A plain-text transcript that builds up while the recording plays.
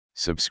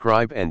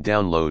Subscribe and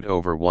download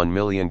over 1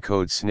 million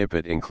code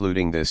snippet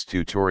including this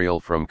tutorial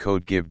from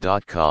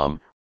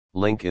codegive.com,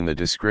 link in the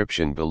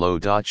description below.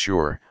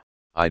 Sure,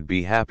 I'd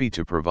be happy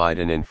to provide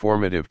an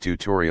informative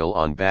tutorial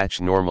on batch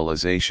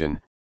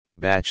normalization,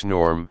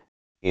 BatchNorm,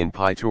 in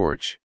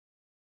PyTorch.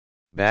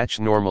 Batch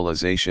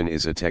normalization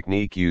is a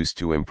technique used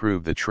to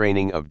improve the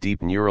training of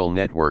deep neural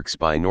networks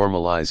by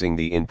normalizing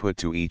the input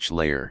to each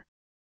layer.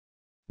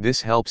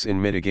 This helps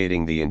in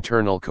mitigating the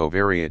internal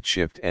covariate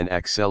shift and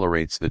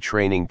accelerates the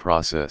training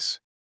process.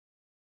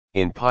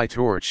 In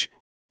PyTorch,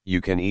 you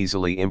can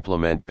easily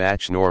implement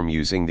BatchNorm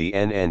using the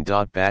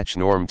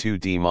nn.batchnorm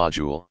 2D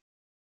module.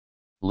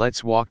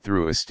 Let's walk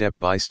through a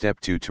step-by-step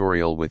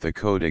tutorial with a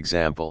code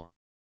example.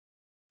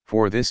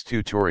 For this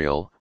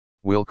tutorial,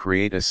 we'll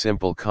create a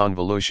simple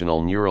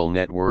convolutional neural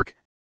network,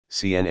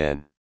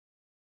 CNN.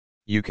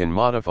 You can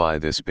modify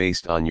this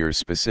based on your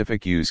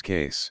specific use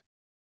case.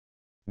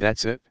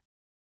 That's it.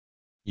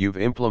 You've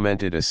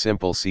implemented a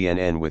simple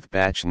CNN with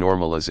batch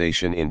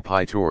normalization in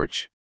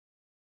PyTorch.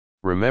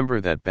 Remember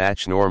that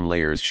batch norm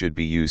layers should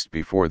be used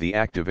before the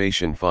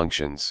activation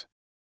functions.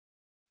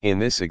 In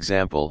this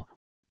example,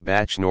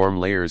 batch norm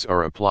layers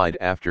are applied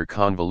after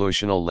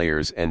convolutional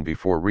layers and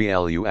before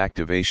ReLU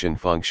activation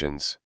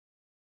functions.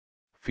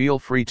 Feel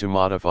free to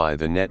modify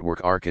the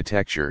network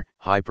architecture,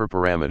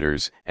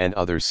 hyperparameters, and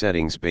other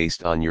settings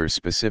based on your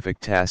specific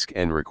task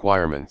and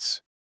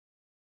requirements.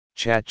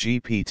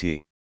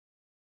 ChatGPT.